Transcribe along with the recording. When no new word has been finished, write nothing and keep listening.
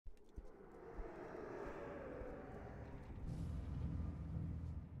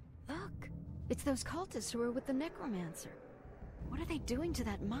It's those cultists who are with the necromancer. What are they doing to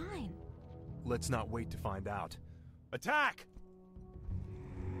that mine? Let's not wait to find out. Attack!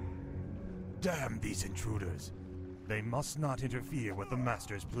 Damn these intruders. They must not interfere with the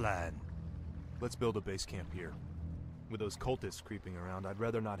Master's plan. Let's build a base camp here. With those cultists creeping around, I'd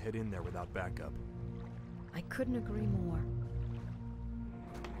rather not head in there without backup. I couldn't agree more.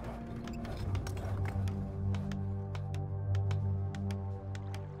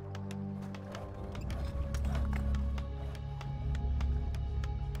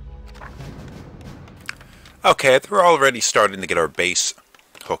 Okay, we're already starting to get our base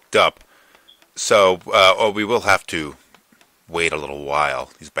hooked up. So, we will have to wait a little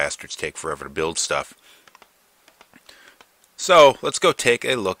while. These bastards take forever to build stuff. So, let's go take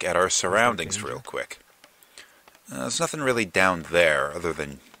a look at our surroundings real quick. There's nothing really down there other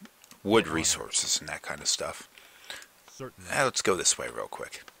than wood resources and that kind of stuff. Let's go this way real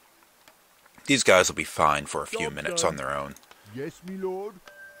quick. These guys will be fine for a few minutes on their own. Yes, me lord.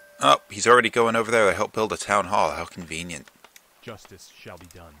 Oh, he's already going over there to help build a town hall. How convenient. Justice shall be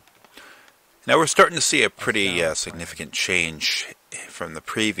done. Now we're starting to see a pretty significant change from the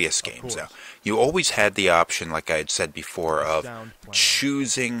previous games. Now, you always had the option, like I had said before, of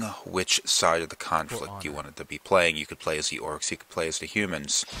choosing which side of the conflict you wanted to be playing. You could play as the orcs, you could play as the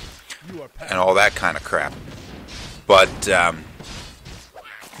humans, and all that kind of crap. But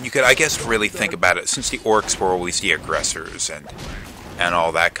you could, I guess, really think about it, since the orcs were always the aggressors and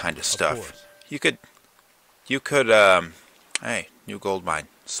all that kind of stuff. You could, hey, new gold mine,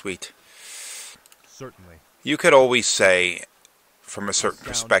 sweet. Certainly. You could always say, from a certain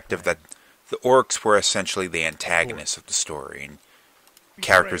perspective, that the orcs were essentially the antagonists of the story, and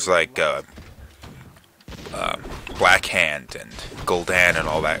characters like Black Hand and Gul'dan and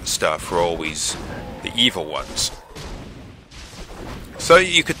all that stuff were always the evil ones. So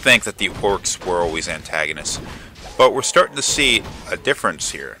you could think that the orcs were always antagonists. But we're starting to see a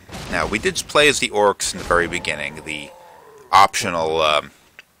difference here. Now, we did play as the orcs in the very beginning, the optional,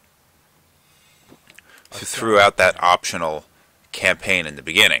 throughout that optional campaign in the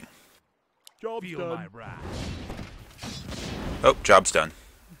beginning. Job's done. Oh, job's done.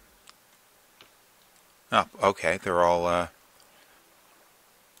 Oh, okay, they're all,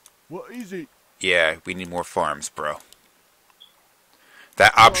 What is it? yeah, we need more farms, bro.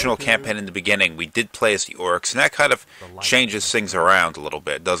 That optional campaign in the beginning, we did play as the orcs, and that kind of changes things around a little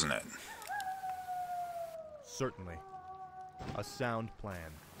bit, doesn't it? Certainly. A sound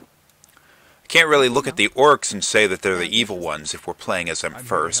plan. I can't really look at the orcs and say that they're the evil ones if we're playing as them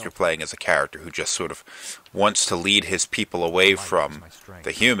first. You're playing as a character who just sort of wants to lead his people away from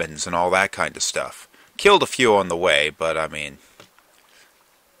the humans and all that kind of stuff. Killed a few on the way, but I mean,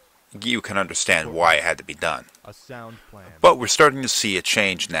 you can understand why it had to be done. A sound plan. But we're starting to see a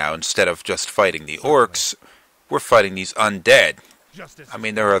change now. Instead of just fighting the orcs, we're fighting these undead. I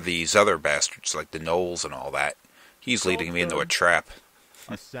mean, there are these other bastards like the gnolls and all that. He's leading me into a trap.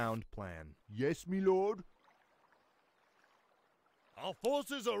 A sound plan. Yes, me lord. Our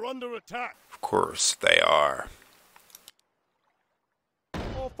forces are under attack. Of course they are.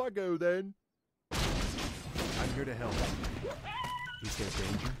 Off I go then. I'm here to help. Is there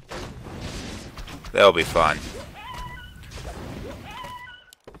danger? They'll be fine.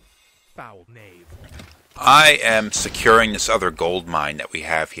 Foul knave. I am securing this other gold mine that we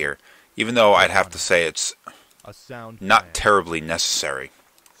have here, even though I'd have to say it's A sound not plan. terribly necessary.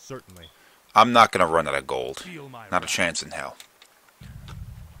 Certainly. I'm not going to run out of gold. Not a chance in hell.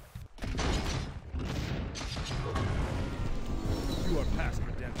 You are past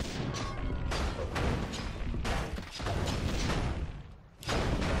redemption.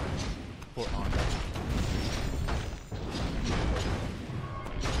 For honor.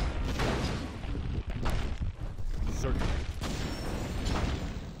 Certainly.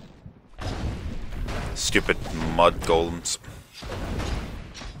 Stupid mud golems.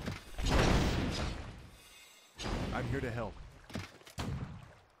 I'm here to help.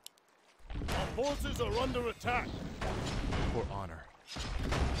 Our forces are under attack. For honor.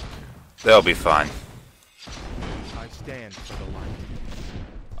 They'll be fine. I stand for the light.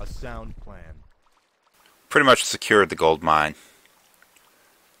 A sound plan. Pretty much secured the gold mine.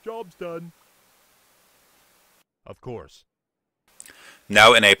 Job's done. Of course.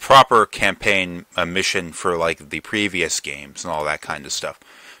 Now, in a proper campaign mission for like the previous games and all that kind of stuff,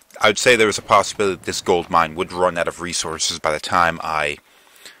 I would say there was a possibility that this gold mine would run out of resources by the time I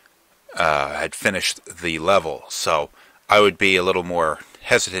had finished the level. So I would be a little more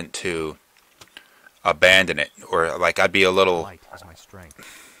hesitant to abandon it, or like I'd be a little. Light is my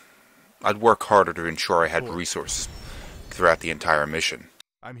strength. I'd work harder to ensure I had resources throughout the entire mission.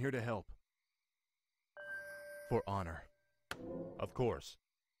 I'm here to help. For honor. Of course.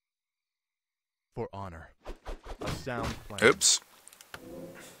 For honor. A sound plan. Oops.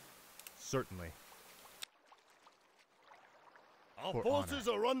 Certainly. Our forces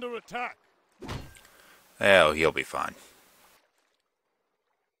are under attack. Oh, he'll be fine.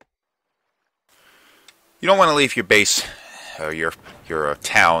 You don't want to leave your base or your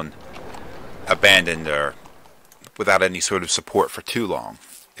town abandoned or without any sort of support for too long.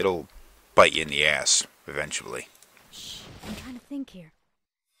 It'll bite you in the ass eventually. Shh, I'm trying to think here.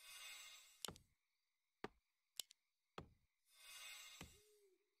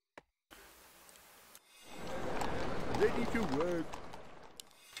 Ready to work.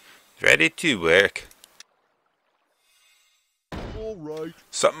 Ready to work. All right.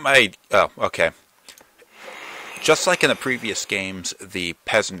 Oh, okay. Just like in the previous games, the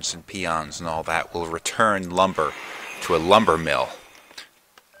peasants and peons and all that will return lumber to a lumber mill.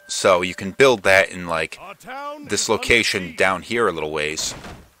 So you can build that in, like, this location down here a little ways.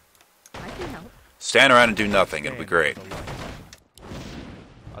 I can help. Stand around and do nothing, it'll be great.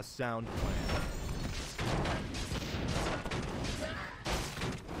 A sound plan.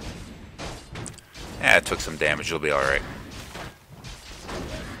 It took some damage, it'll be alright.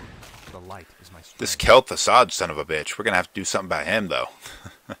 The light is my strength. This Kel'Thuzad son of a bitch, we're gonna have to do something about him, though.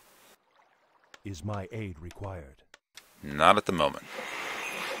 Is my aid required? Not at the moment.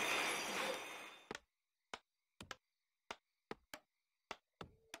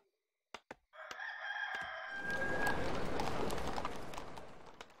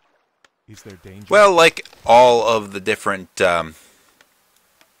 Is there danger? Well, like all of the different, like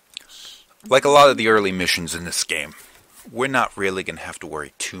a lot of the early missions in this game, we're not really going to have to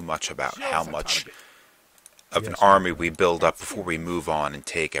worry too much about how much of an army we build up before we move on and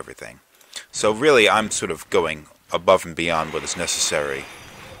take everything. So really, I'm sort of going above and beyond what is necessary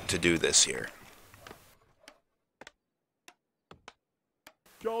to do this here.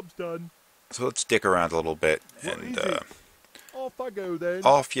 Job's done. So let's dick around a little bit, and Off I go then.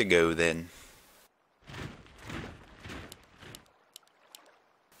 off you go then.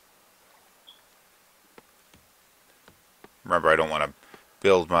 Remember, I don't want to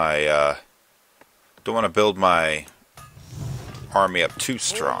build my army up too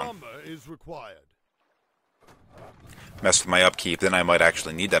strong. Lumber is required. Mess with my upkeep, then I might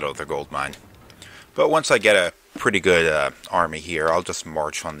actually need that other gold mine. But once I get a pretty good army here, I'll just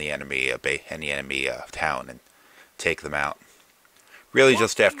march on the enemy, any enemy town, and take them out. Really,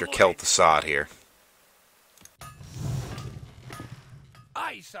 just after Kel'Thuzad here.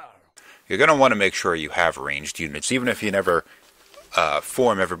 Aye, sir. You're going to want to make sure you have ranged units, even if you never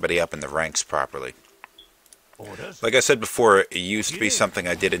form everybody up in the ranks properly. Orders. Like I said before, it used to be something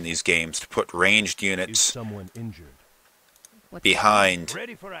I did in these games to put ranged Is units someone injured? What's behind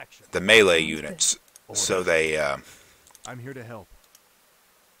Ready for action. the melee units, so they I'm here to help.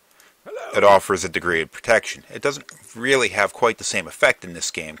 it offers a degree of protection. It doesn't really have quite the same effect in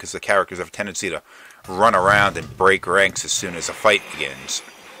this game because the characters have a tendency to run around and break ranks as soon as a fight begins.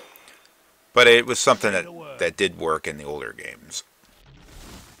 But it was something that did work in the older games.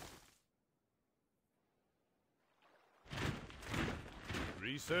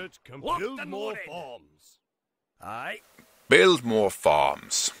 Research can build more farms. Aye. Build more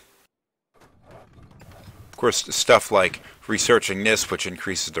farms. Of course, stuff like researching this, which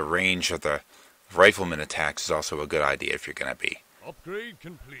increases the range of the rifleman attacks, is also a good idea if you're going to be Upgrade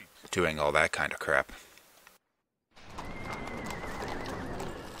complete. doing all that kind of crap.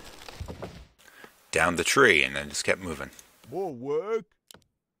 Down the tree, and then just kept moving. More work.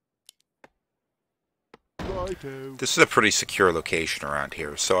 Righto. This is a pretty secure location around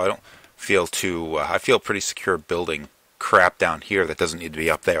here, so I don't feel too... I feel pretty secure building crap down here that doesn't need to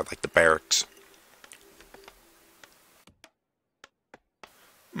be up there, like the barracks.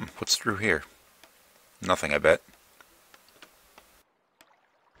 What's through here? Nothing, I bet.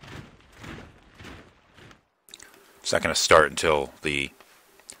 It's not going to start until the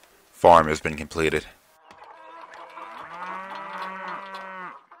farm has been completed.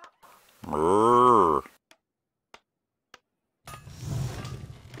 Brrr.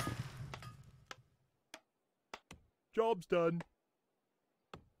 Job's done.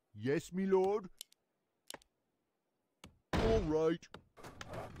 Yes, me lord. All right.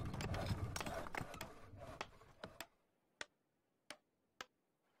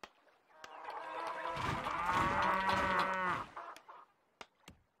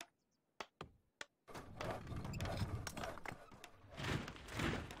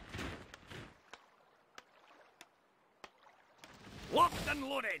 Locked and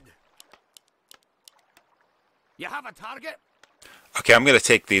loaded. You have a target? Okay, I'm going to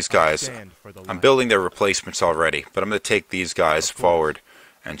take these guys. Stand for the I'm light. building their replacements already, but I'm going to take these guys forward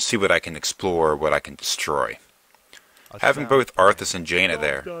and see what I can explore, what I can destroy. A Having sound both plan. Arthas and Jaina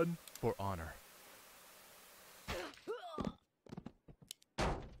there. Done for honor.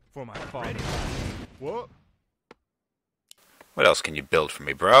 For my father. What? What else can you build for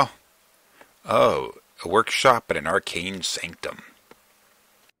me, bro? Oh, a workshop and an arcane sanctum.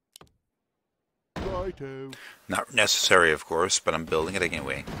 Righto. Not necessary, of course, but I'm building it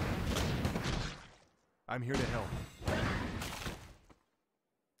anyway. I'm here to help.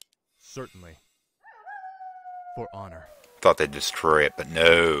 Certainly. For honor. Thought they'd destroy it, but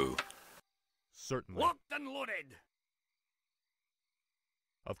no. Certainly. Locked and loaded.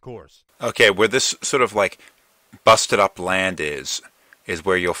 Of course. Okay, where this sort of like busted up land is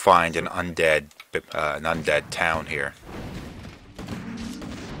where you'll find an undead town here.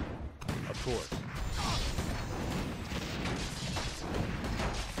 Of course.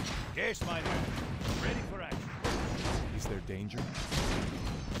 Yes, my man. Ready for action. Is there danger?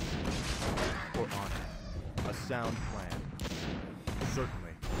 For honor. A sound plan.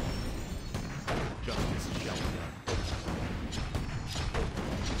 Certainly. Justice shall be done.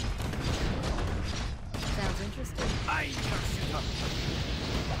 Sounds interesting. Aye, you're shooter.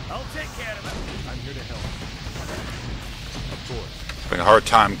 I'll take care of it. I'm here to help. Of course. Having a hard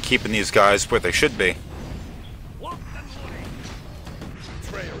time keeping these guys where they should be. Locked and loaded.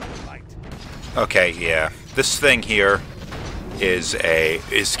 Trail of light. Okay, yeah. This thing here is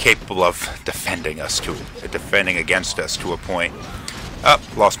capable of defending against us to a point. Oh,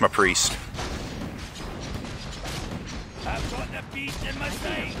 lost my priest. I've got the beast in my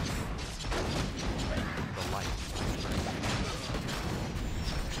sights. The light.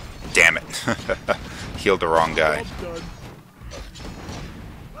 Damn it. Healed the wrong guy. Well done.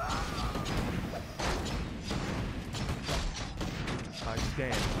 I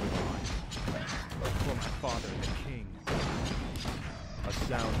stand for my father, the king. A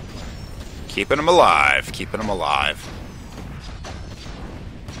sound plan. Keeping him alive. Keeping him alive.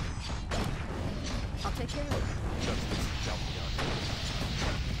 I'll take care of it. Justice shall be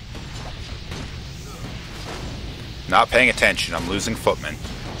done. Not paying attention. I'm losing footmen.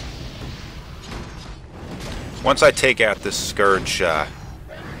 Once I take out this scourge,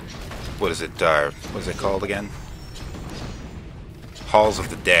 what is it called again? Halls of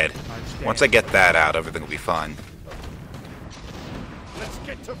the Dead. Once I get that out, everything will be fine. Let's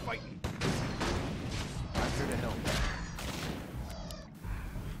get to fighting. I'm here to help.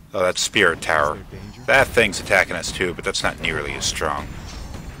 Oh, that's Spirit Tower. Is there danger? That thing's attacking us too, but that's not nearly as strong.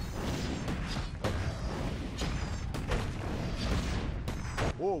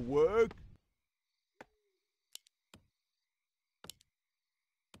 More work.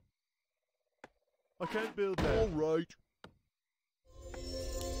 I can't build that. All right.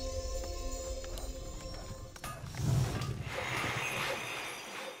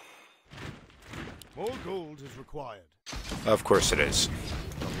 More gold is required. Of course it is.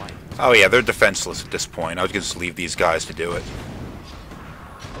 The light. Oh yeah, they're defenseless at this point. I was going to just leave these guys to do it.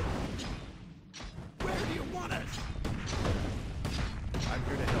 Where do you want us? I'm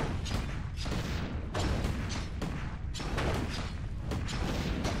here to help.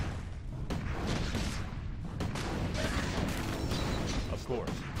 Of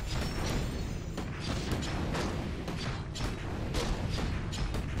course.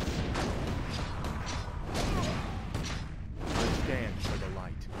 I stand for the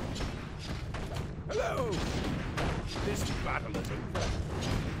light. Hello. This battle is over.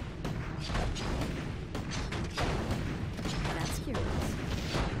 That's curious.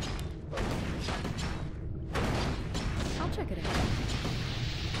 I'll check it out.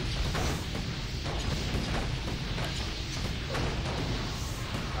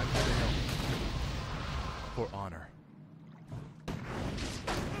 I'm here to help. For honor.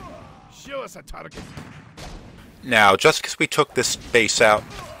 Show us a target. Now, just because we took this base out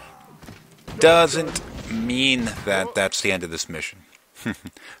doesn't mean that that's the end of this mission. In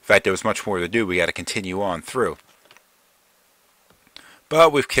fact, there was much more to do. We got to continue on through.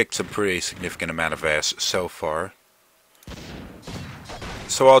 But we've kicked some pretty significant amount of ass so far.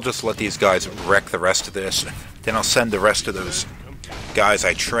 So I'll just let these guys wreck the rest of this. Then I'll send the rest of those guys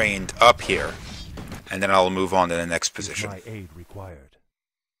I trained up here. And then I'll move on to the next position. My aid required.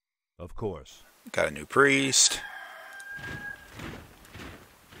 Of course. Got a new priest.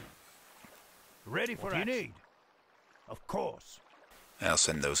 Ready for action. You need? Of course. I'll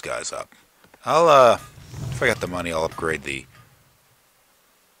send those guys up. I'll, if I got the money, I'll upgrade the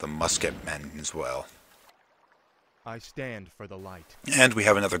musket men as well. I stand for the light. And we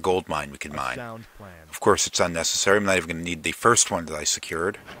have another gold mine we can mine. Sound plan. Of course, it's unnecessary. I'm not even going to need the first one that I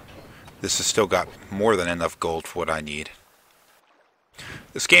secured. This has still got more than enough gold for what I need.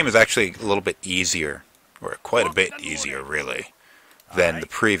 This game is actually a little bit easier, or quite a bit easier, really, than the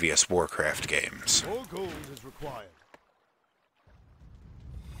previous Warcraft games. More gold is required.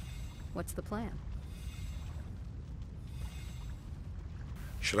 What's the plan?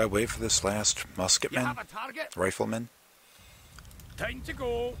 Should I wait for this last musketman? Rifleman? Time to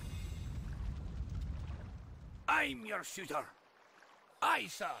go. I'm your shooter. Aye,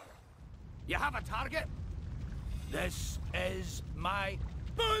 sir. You have a target? This is my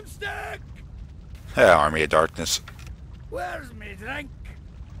boomstick! Yeah, Army of Darkness. Where's me drink?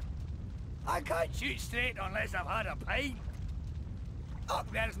 I can't shoot straight unless I've had a pint.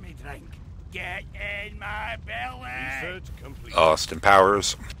 Up there's me drink. Get in my belly! Research complete. Austin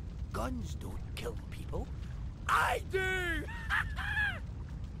Powers. Guns don't kill people. I do!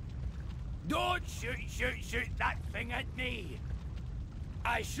 Don't shoot that thing at me.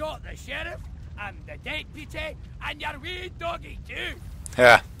 I shot the sheriff, and the deputy, and your wee doggy too.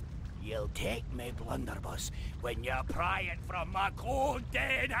 Yeah. You'll take me blunderbuss when you pry it from my cold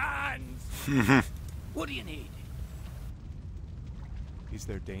dead hands. What do you need? Is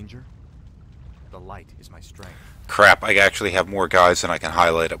there danger? The light is my strength. Crap, I actually have more guys than I can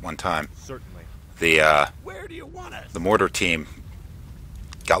highlight at one time. Certainly. Where do you want us? The mortar team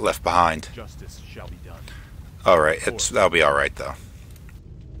got left behind. Justice shall be done. Alright, that'll be alright though.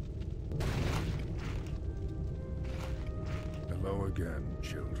 Hello again,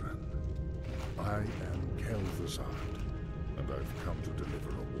 children. I am Kel'Thuzad, and I've come to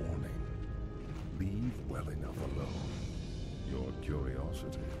deliver a warning. Leave well enough alone. Your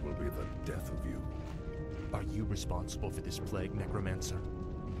curiosity will be the death of you. Are you responsible for this plague, Necromancer?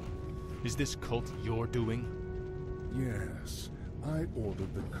 Is this cult your doing? Yes, I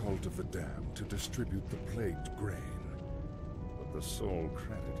ordered the Cult of the Damned to distribute the plagued grain. But the sole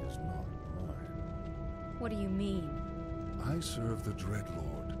credit is not mine. What do you mean? I serve the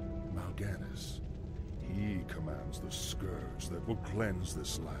Dreadlord, Mal'Ganis. He commands the scourge that will cleanse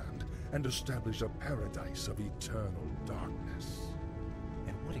this land and establish a paradise of eternal darkness.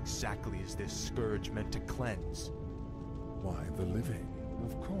 And what exactly is this scourge meant to cleanse? Why, the living,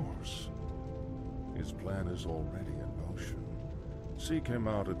 of course. His plan is already in motion. Seek him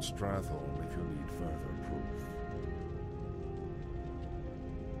out at Stratholme if you need further proof.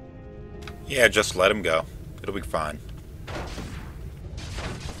 Yeah, just let him go. It'll be fine.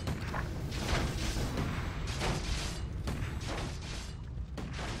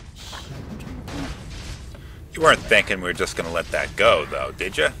 You weren't thinking we were just going to let that go, though,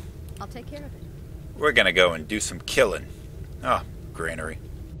 did you? I'll take care of it. We're going to go and do some killing. Oh, granary.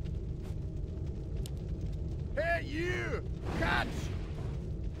 Hey, you! Catch!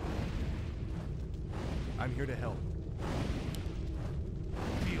 I'm here to help.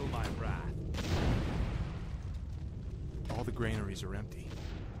 Feel my wrath. All the granaries are empty.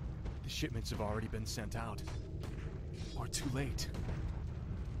 The shipments have already been sent out. Or too late.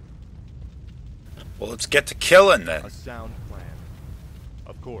 Well, let's get to killing then. A sound plan.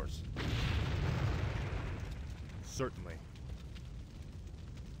 Of course. Certainly.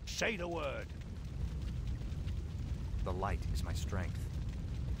 Say the word. The light is my strength.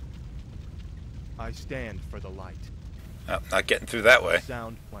 I stand for the light. Oh, not getting through that way.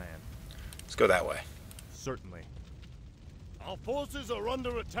 Sound plan. Let's go that way. Certainly. Our forces are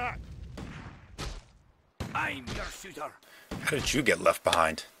under attack. I'm your shooter. How did you get left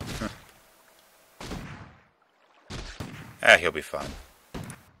behind? Ah, he'll be fine.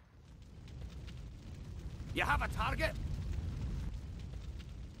 You have a target?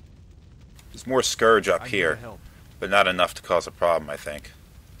 There's more scourge up I'm here, to help. but not enough to cause a problem, I think.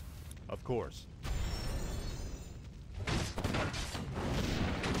 Of course.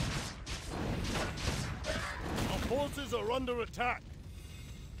 Our forces are under attack.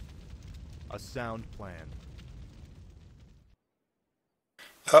 A sound plan.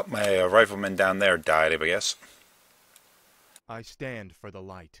 Oh, my rifleman down there died, I guess. I stand for the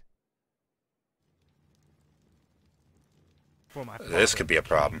light. For my This father. could be a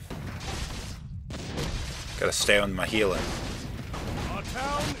problem. Gotta stay on my healing. Our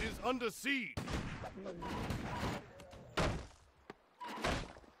town is under siege.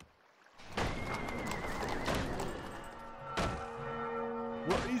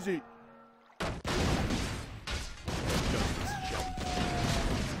 What is it?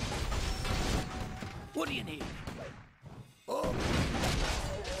 What do you need? I'm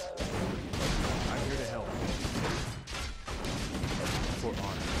here to help. For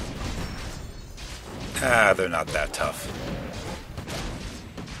honor. Ah, they're not that tough.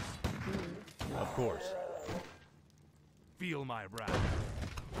 Of course. Feel my wrath.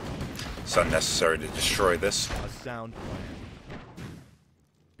 It's unnecessary to destroy this. A sound plan.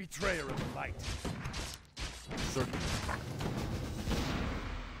 Betrayer of the light. Certain.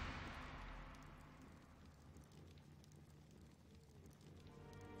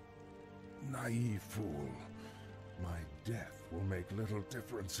 Naive fool. My death will make little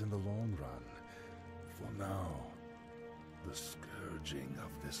difference in the long run. For now, the scourging of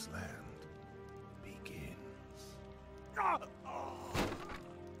this land